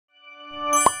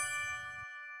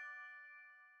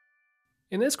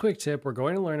In this quick tip, we're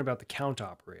going to learn about the count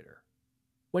operator.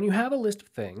 When you have a list of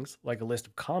things, like a list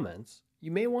of comments,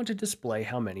 you may want to display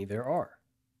how many there are.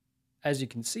 As you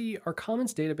can see, our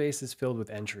comments database is filled with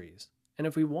entries, and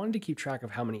if we wanted to keep track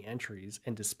of how many entries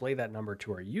and display that number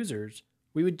to our users,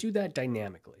 we would do that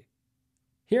dynamically.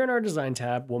 Here in our Design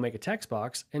tab, we'll make a text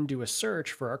box and do a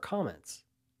search for our comments.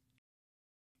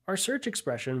 Our search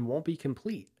expression won't be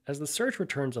complete, as the search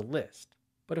returns a list,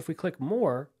 but if we click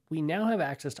More, we now have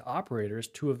access to operators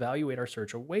to evaluate our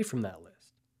search away from that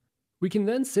list. We can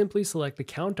then simply select the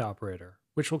count operator,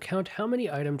 which will count how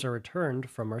many items are returned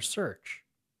from our search.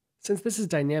 Since this is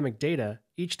dynamic data,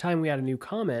 each time we add a new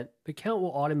comment, the count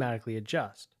will automatically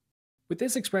adjust. With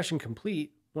this expression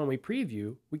complete, when we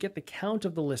preview, we get the count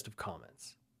of the list of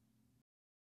comments.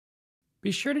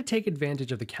 Be sure to take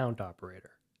advantage of the count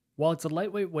operator. While it's a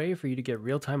lightweight way for you to get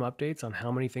real-time updates on how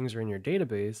many things are in your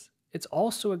database, it's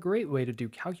also a great way to do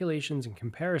calculations and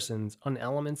comparisons on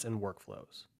elements and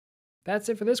workflows. That's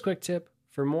it for this quick tip.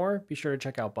 For more, be sure to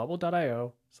check out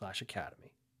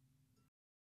bubble.io/academy.